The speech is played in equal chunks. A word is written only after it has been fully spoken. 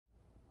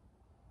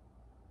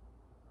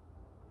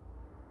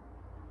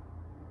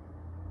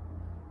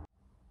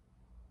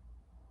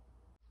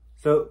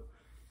So,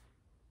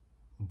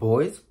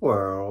 Boys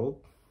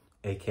World,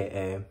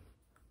 aka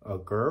a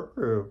girl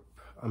group,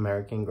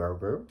 American girl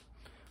group,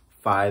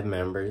 5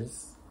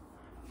 members,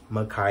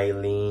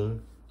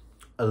 Makaylee,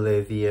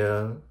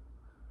 Olivia,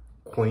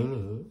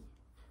 Queenie,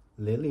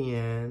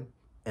 Lillian,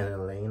 and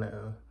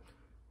Elena.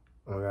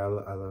 Oh my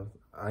god,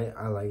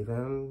 I like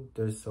them.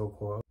 They're so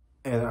cool.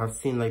 And I've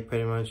seen like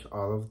pretty much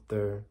all of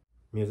their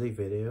music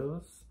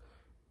videos.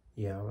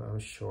 Yeah, I'm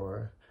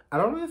sure. I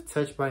don't know if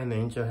Touched by an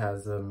Angel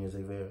has a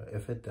music video,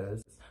 if it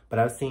does. But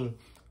I've seen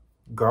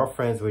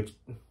Girlfriends, which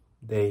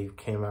they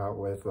came out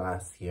with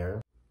last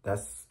year.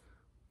 That's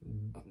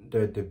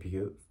their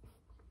debut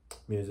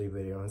music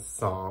video and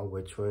song,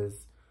 which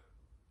was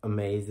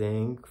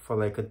amazing for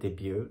like a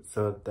debut.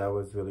 So that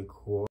was really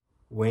cool.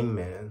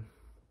 Wingman,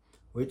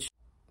 which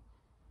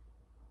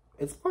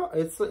it's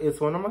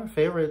one of my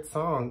favorite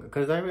songs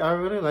because I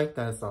really like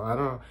that song. I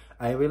don't know,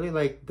 I really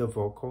like the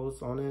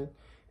vocals on it.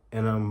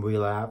 And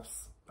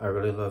Relapse, I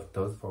really love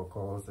those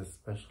vocals,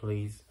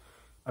 especially,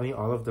 I mean,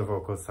 all of the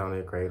vocals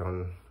sounded great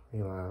on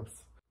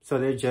Relapse. So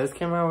they just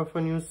came out with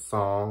a new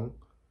song,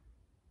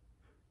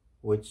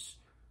 which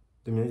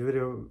the music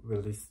video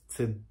released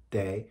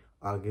today,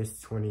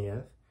 August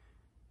 20th.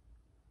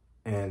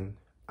 And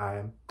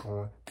I'm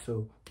going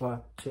to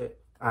watch it.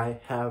 I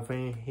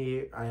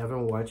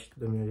haven't watched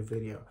the music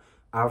video.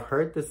 I've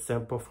heard the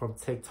sample from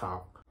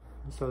TikTok.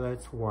 So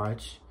let's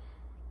watch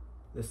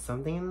There's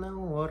Something in the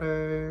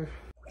Water.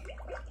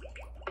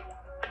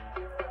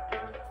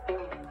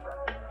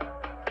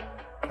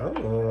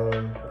 Oh,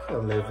 it's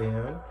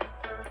Olivia.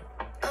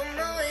 I'm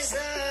always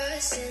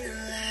lost in the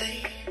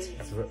light.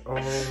 Oh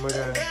my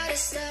god. Gotta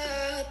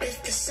stop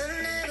if the sun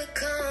never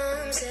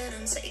comes, and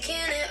I'm taking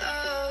it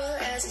all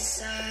as a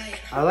sign.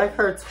 I like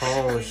her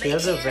tone. She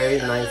has a very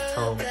nice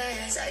tone.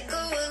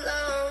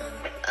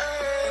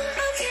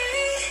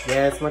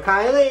 Yes,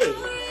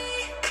 Makaylee.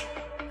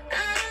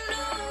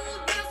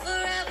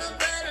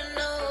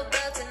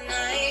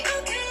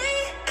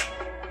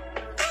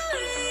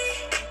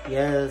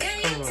 Yes,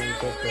 come on,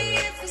 get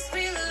that.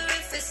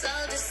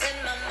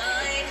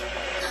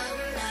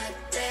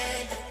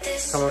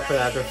 Come on,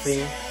 choreography.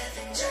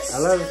 I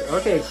love it.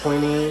 Okay,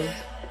 Queenie.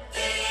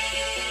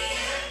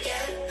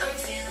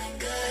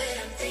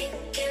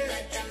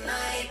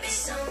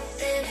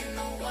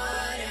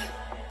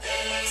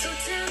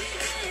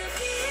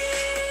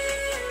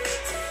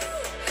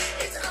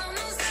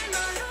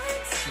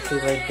 See,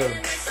 like the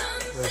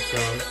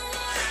song.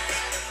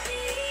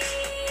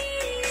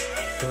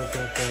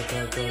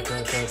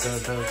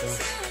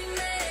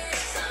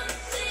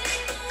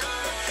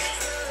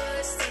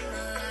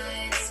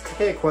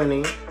 Okay,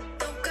 Queenie.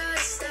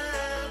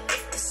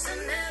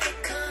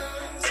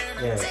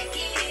 Yeah.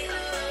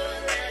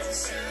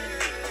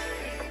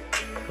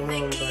 Come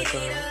on, back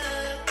on.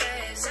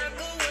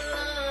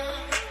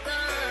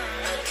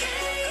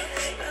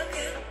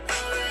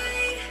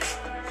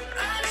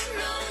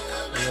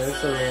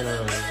 There's Elena.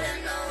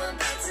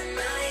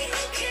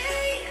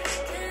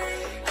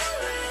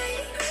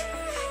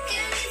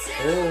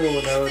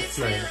 Oh, that was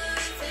nice.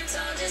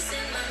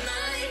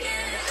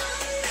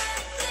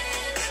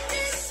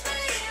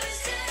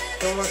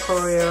 Come on,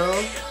 choreo.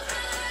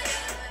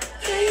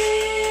 Hey.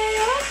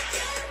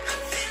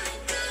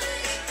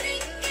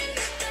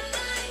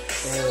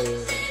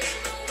 Hey.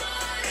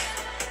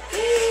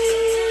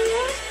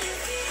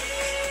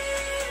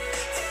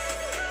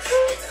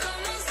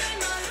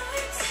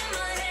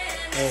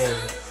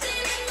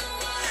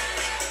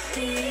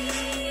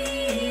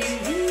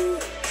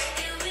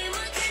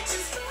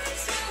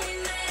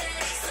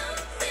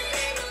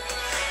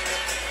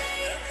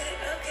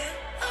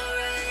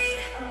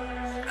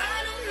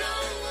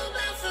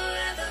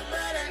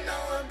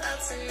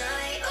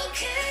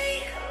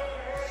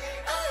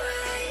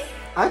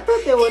 I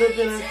thought they would have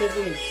been at the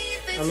beach.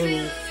 I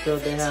mean, still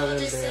they haven't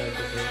been at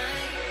the beach.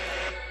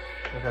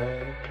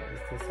 Okay,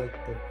 it's just like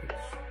the beach.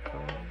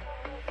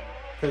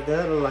 Because they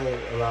had like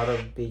a lot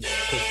of beach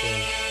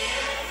pictures.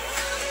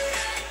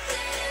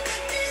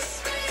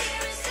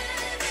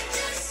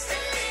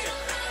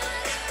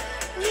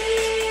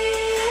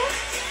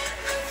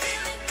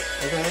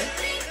 Okay.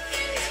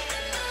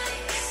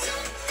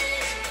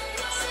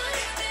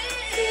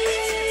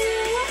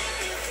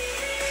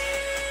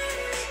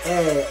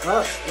 Hey,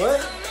 up,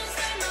 what?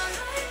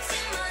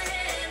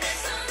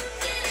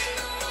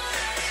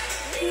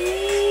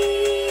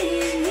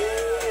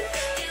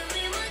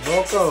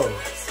 Vocal.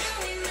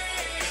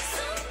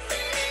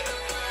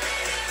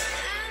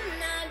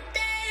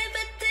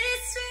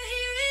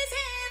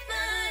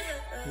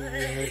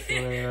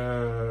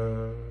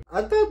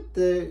 I thought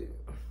this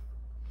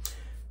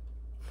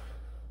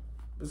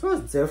was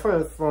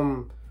different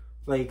from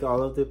like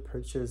all of the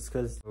pictures,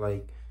 because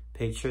like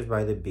pictures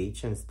by the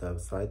beach and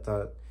stuff, so I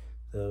thought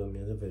the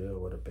music video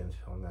would have been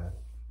filmed at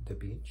the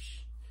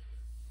beach.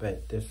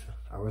 But this,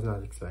 I was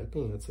not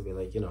expecting it to be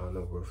like, you know, on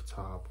the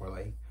rooftop or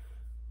like,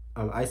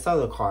 I saw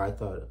the car, I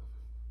thought,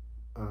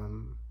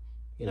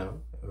 you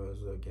know, it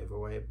was a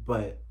giveaway,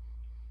 but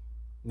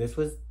this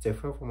was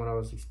different from what I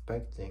was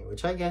expecting,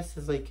 which I guess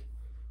is like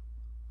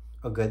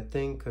a good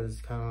thing because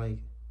it's kind of like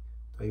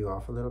throw you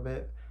off a little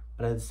bit.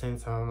 But at the same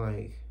time,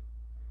 like,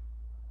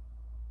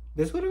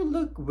 this would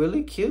look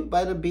really cute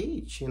by the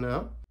beach, you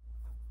know?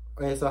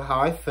 Okay, so how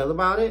I feel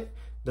about it,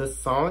 the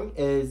song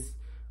is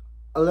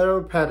a little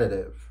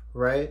repetitive,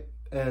 right?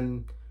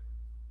 And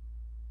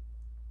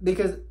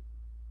because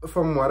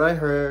from what I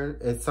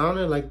heard, it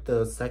sounded like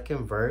the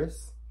second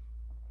verse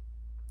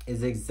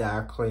is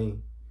exactly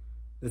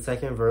the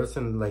second verse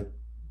and like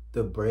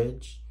the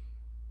bridge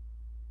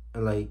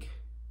and like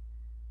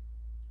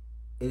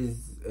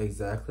is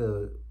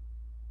exactly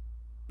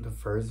the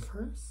first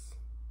verse.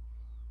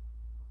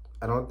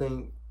 I don't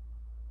think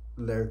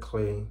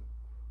lyrically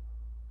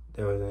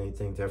there was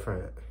anything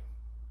different.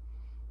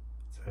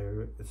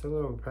 So it's a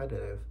little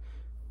repetitive.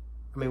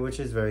 I mean, which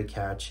is very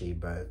catchy,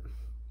 but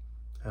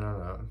I don't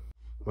know.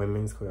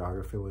 Women's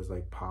choreography was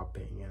like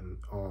popping, and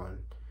on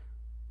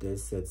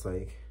this, it's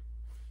like,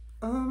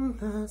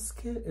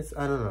 it's,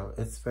 I don't know.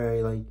 It's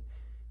very like,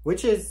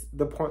 which is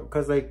the point,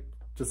 because like,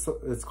 just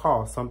it's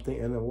called Something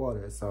in the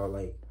Water. So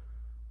like,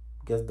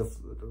 I guess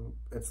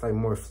it's like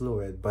more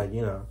fluid, but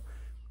you know,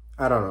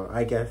 I don't know.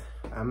 I guess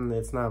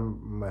it's not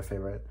my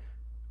favorite.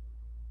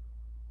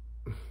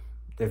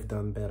 They've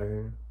done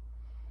better.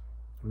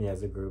 I mean,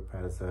 as a group,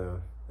 as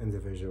a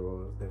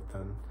individual, they've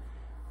done,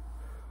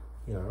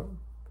 you know,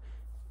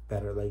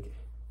 better. Like,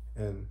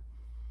 and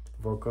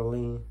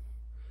vocally,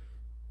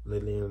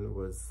 Lillian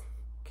was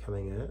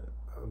killing it.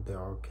 They're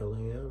all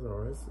killing it, of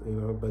course, you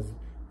know. But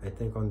I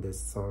think on this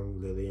song,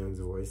 Lillian's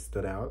voice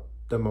stood out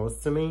the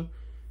most to me.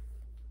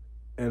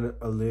 And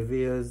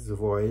Olivia's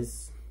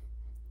voice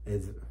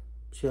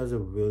she has a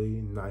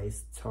really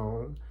nice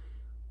tone,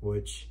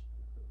 which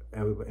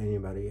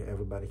everybody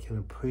can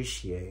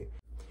appreciate.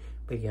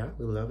 But yeah,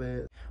 we love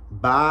it.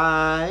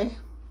 Bye.